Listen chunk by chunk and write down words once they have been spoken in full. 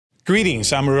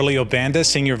Greetings, I'm Aurelio Banda,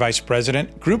 Senior Vice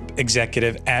President, Group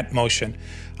Executive at Motion.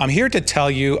 I'm here to tell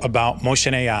you about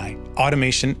Motion AI,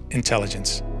 Automation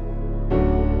Intelligence.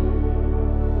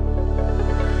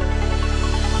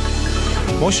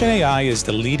 Motion AI is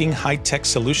the leading high-tech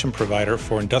solution provider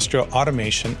for industrial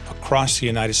automation across the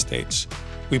United States.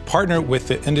 We partner with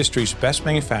the industry's best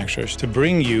manufacturers to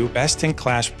bring you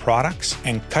best-in-class products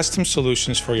and custom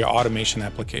solutions for your automation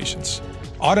applications.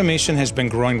 Automation has been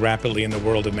growing rapidly in the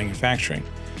world of manufacturing,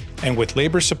 and with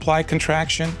labor supply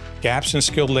contraction, gaps in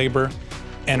skilled labor,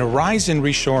 and a rise in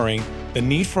reshoring, the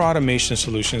need for automation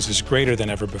solutions is greater than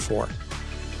ever before.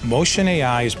 Motion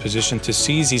AI is positioned to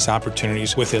seize these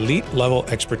opportunities with elite-level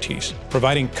expertise,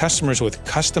 providing customers with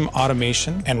custom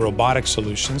automation and robotic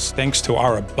solutions thanks to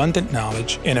our abundant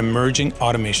knowledge in emerging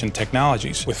automation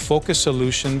technologies, with focused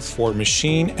solutions for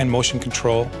machine and motion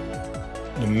control,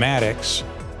 pneumatics,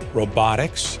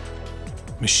 robotics,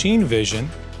 machine vision,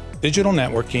 digital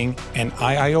networking and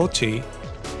IIoT,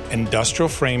 industrial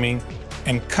framing,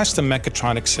 and custom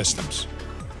mechatronic systems.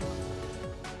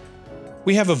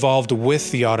 We have evolved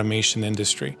with the automation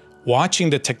industry, watching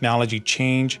the technology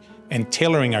change and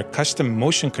tailoring our custom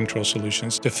motion control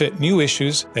solutions to fit new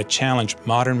issues that challenge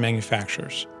modern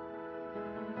manufacturers.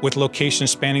 With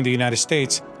locations spanning the United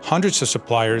States, hundreds of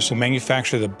suppliers who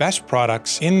manufacture the best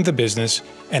products in the business,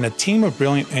 and a team of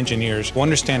brilliant engineers who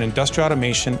understand industrial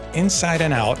automation inside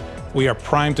and out, we are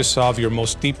primed to solve your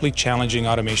most deeply challenging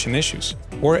automation issues,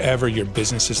 wherever your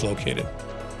business is located.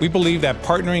 We believe that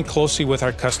partnering closely with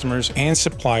our customers and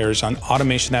suppliers on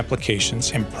automation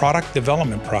applications and product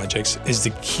development projects is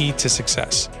the key to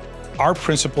success. Our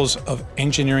principles of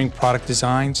engineering product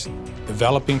designs,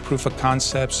 developing proof of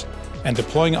concepts, and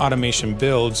deploying automation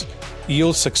builds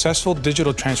yield successful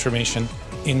digital transformation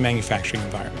in manufacturing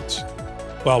environments.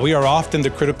 While we are often the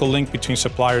critical link between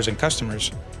suppliers and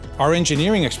customers, our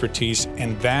engineering expertise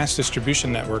and vast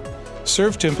distribution network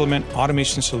serve to implement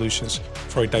automation solutions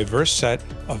for a diverse set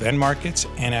of end markets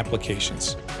and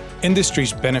applications.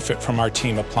 Industries benefit from our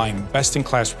team applying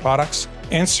best-in-class products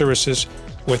and services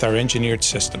with our engineered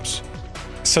systems.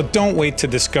 So don't wait to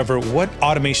discover what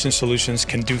automation solutions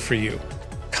can do for you.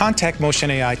 Contact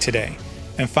Motion AI today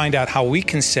and find out how we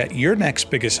can set your next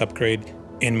biggest upgrade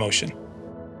in motion.